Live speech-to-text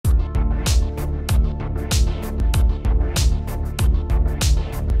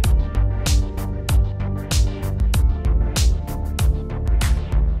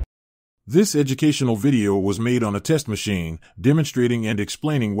This educational video was made on a test machine, demonstrating and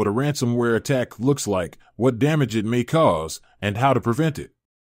explaining what a ransomware attack looks like, what damage it may cause, and how to prevent it.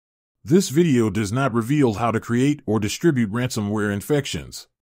 This video does not reveal how to create or distribute ransomware infections.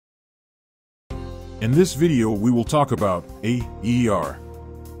 In this video we will talk about AeR,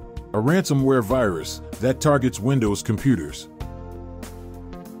 a ransomware virus that targets Windows computers.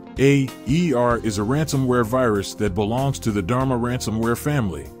 AeR is a ransomware virus that belongs to the Dharma ransomware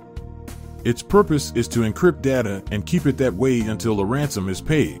family. Its purpose is to encrypt data and keep it that way until a ransom is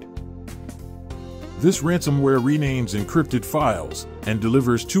paid. This ransomware renames encrypted files and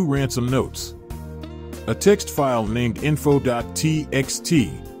delivers two ransom notes: a text file named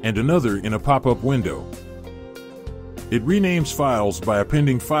info.txt and another in a pop-up window. It renames files by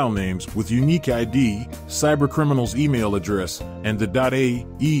appending file names with unique ID, cybercriminal's email address, and the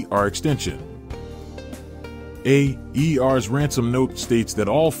 .AeR extension. AeR's ransom note states that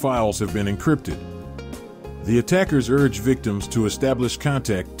all files have been encrypted. The attackers urge victims to establish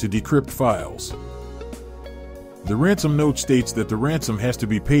contact to decrypt files. The ransom note states that the ransom has to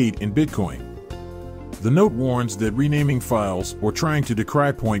be paid in Bitcoin. The note warns that renaming files or trying to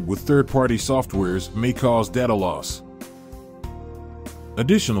decrypt point with third-party softwares may cause data loss.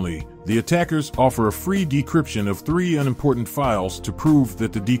 Additionally, the attackers offer a free decryption of 3 unimportant files to prove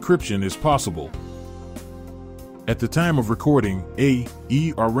that the decryption is possible. At the time of recording,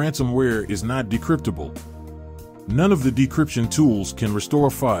 AeR ransomware is not decryptable. None of the decryption tools can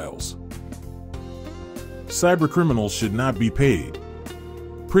restore files. Cybercriminals should not be paid.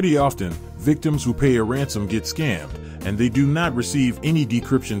 Pretty often, victims who pay a ransom get scammed, and they do not receive any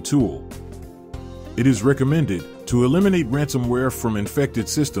decryption tool. It is recommended to eliminate ransomware from infected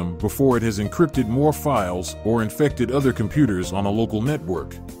system before it has encrypted more files or infected other computers on a local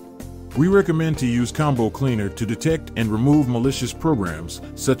network. We recommend to use Combo Cleaner to detect and remove malicious programs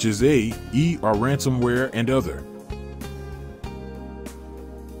such as AeR ransomware and other.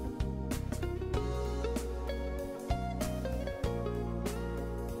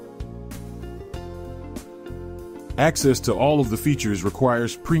 Access to all of the features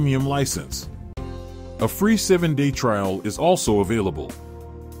requires premium license. A free 7-day trial is also available.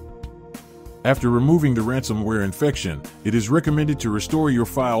 After removing the ransomware infection, it is recommended to restore your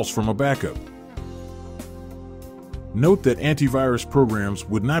files from a backup. Note that antivirus programs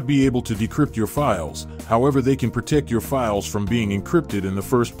would not be able to decrypt your files, however they can protect your files from being encrypted in the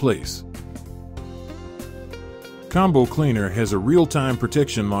first place. Combo Cleaner has a real-time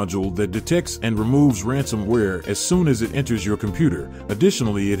protection module that detects and removes ransomware as soon as it enters your computer.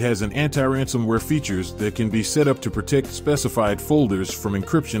 Additionally, it has an anti-ransomware features that can be set up to protect specified folders from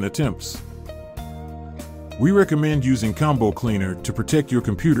encryption attempts. We recommend using Combo Cleaner to protect your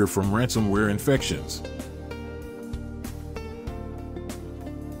computer from ransomware infections.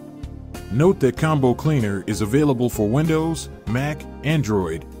 Note that Combo Cleaner is available for Windows, Mac,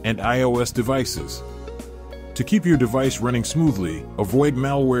 Android, and iOS devices. To keep your device running smoothly, avoid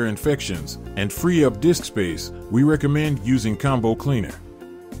malware infections, and free up disk space, we recommend using Combo Cleaner.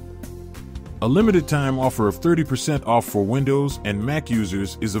 A limited time offer of 30% off for Windows and Mac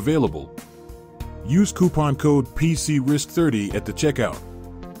users is available. Use coupon code PCRISK30 at the checkout.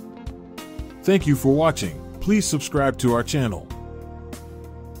 Thank you for watching. Please subscribe to our channel.